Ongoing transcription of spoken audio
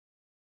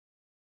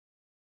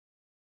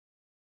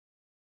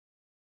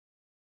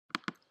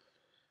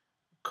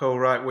Cool,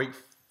 right,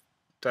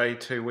 day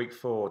 2, week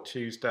 4,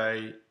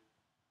 Tuesday,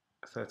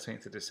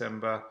 13th of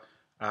December.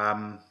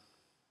 I'll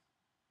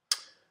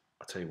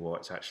tell you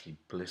what, it's actually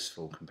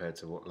blissful compared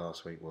to what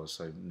last week was,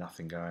 so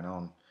nothing going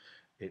on.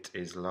 It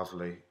is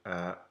lovely.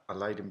 I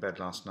laid in bed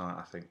last night,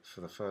 I think,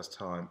 for the first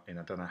time in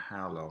I don't know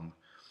how long,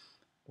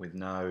 with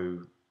no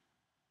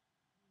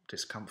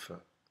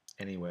discomfort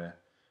anywhere.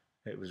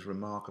 It was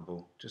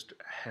remarkable, just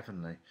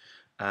heavenly.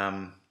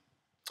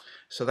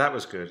 So that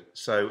was good.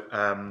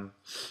 So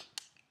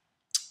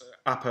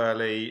up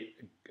early,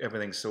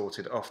 everything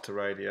sorted, off to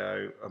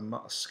radio.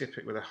 Skip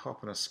it with a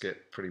hop and a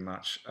skip, pretty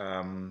much,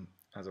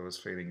 as I was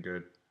feeling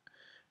good.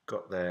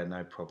 Got there,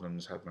 no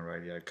problems, had my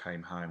radio,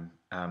 came home.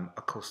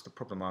 Of course, the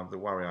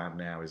worry I have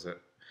now is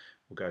that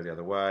we'll go the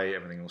other way,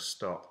 everything will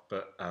stop,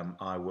 but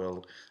I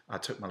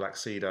took my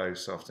Laxido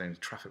this afternoon.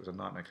 Traffic was a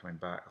nightmare coming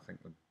back. I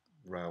think the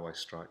railway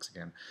strikes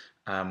again.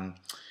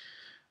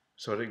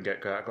 So I didn't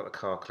I got the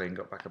car clean,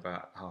 got back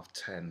about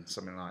 10:30,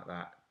 something like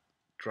that.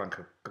 Drank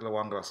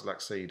one glass of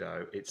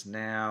Laxido. It's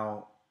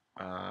now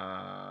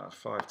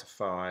 5 to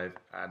 5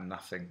 and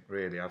nothing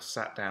really. I've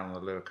sat down on the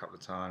loo a couple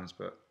of times,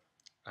 but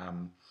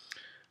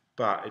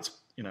it's,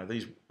 you know,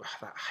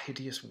 that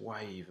hideous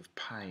wave of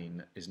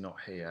pain is not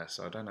here.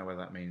 So I don't know whether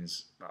that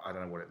means, I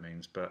don't know what it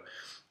means, but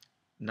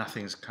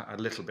a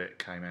little bit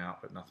came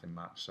out, but nothing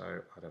much.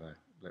 So I don't know.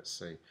 Let's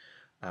see.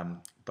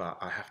 But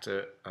I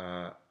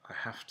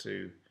have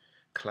to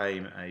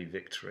claim a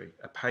victory,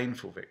 a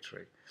painful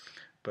victory.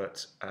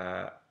 But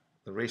the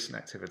recent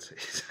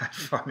activities I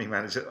finally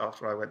managed it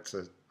after I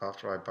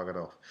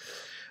buggered off.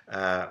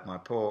 My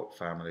poor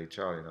family,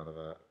 Charlie and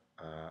Oliver,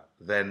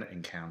 then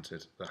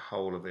encountered the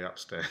whole of the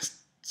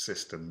upstairs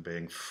system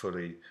being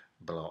fully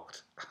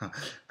blocked.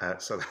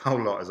 So the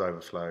whole lot has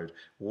overflowed.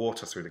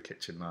 Water through the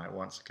kitchen light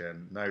once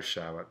again, no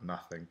shower,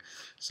 nothing.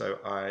 So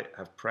I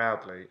have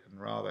proudly and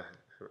rather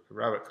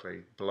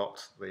heroically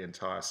blocked the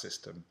entire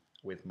system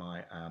with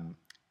my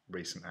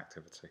recent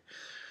activity.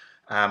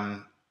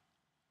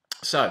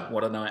 So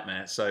what a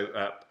nightmare.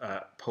 So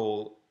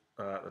Paul,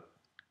 the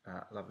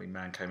lovely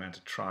man, came in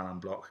to try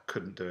and unblock.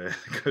 Couldn't do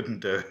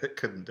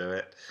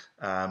it.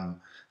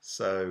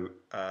 So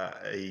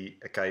he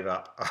gave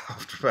up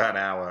after about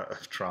an hour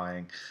of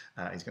trying.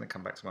 He's going to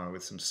come back tomorrow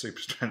with some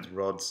super strength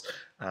rods.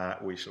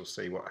 We shall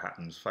see what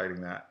happens. Failing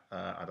that,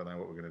 I don't know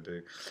what we're going to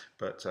do.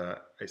 But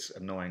it's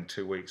annoying.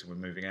 2 weeks and we're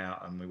moving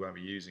out and we won't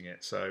be using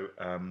it. So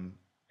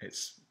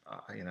it's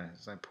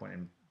there's no point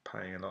in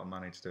paying a lot of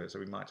money to do it. So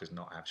we might just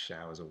not have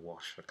showers or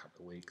wash for a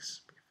couple of weeks.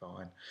 Be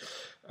fine.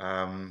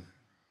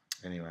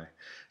 Anyway,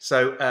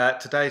 so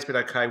today's been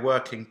okay.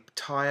 Working,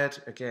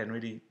 tired again,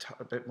 really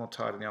a bit more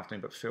tired in the afternoon,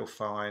 but feel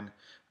fine.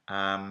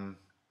 Yeah,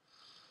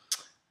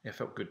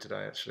 felt good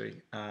today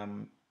actually.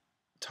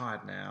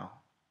 Tired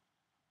now.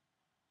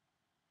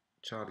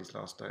 Charlie's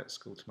last day at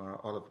school tomorrow.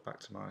 Oliver back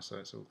tomorrow, so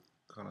it's all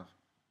kind of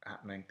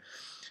happening.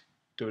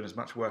 Doing as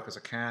much work as I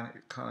can.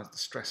 Kind of the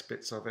stress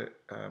bits of it,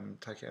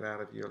 take it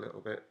out of you a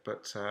little bit,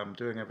 but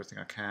doing everything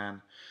I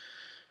can.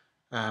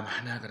 Now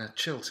I'm going to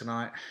chill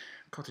tonight.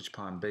 Cottage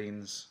pie and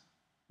beans.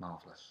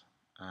 Marvellous.